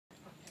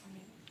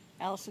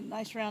Allison,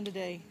 nice round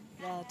today.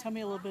 Tell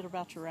me a little bit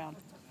about your round.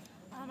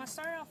 I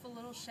started off a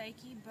little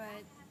shaky,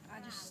 but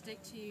I just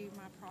stick to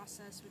my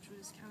process, which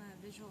was kind of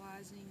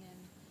visualizing and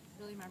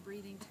really my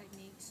breathing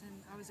techniques, and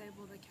I was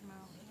able to come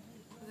out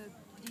with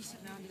a decent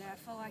round today. I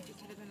felt like it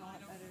could have been a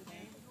lot better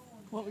there.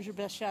 What was your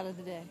best shot of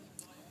the day?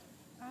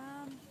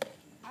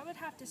 I would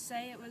have to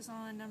say it was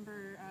on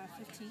number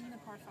 15, the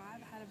par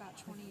 5. I had about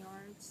 20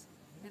 yards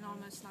and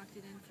almost knocked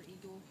it in for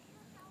eagle,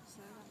 so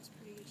that was a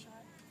pretty good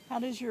shot. How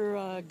does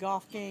your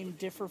golf game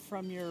differ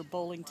from your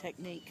bowling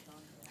technique?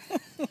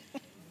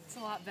 It's a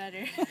lot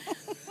better.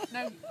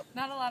 No,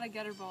 not a lot of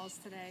gutter balls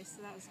today,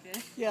 so that was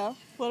good. Yeah.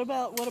 What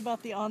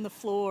about the on the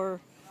floor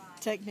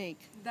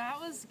technique? That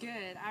was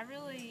good.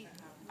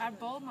 I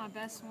bowled my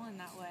best one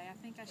that way. I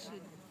think I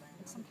should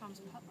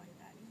sometimes putt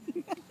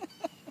like that.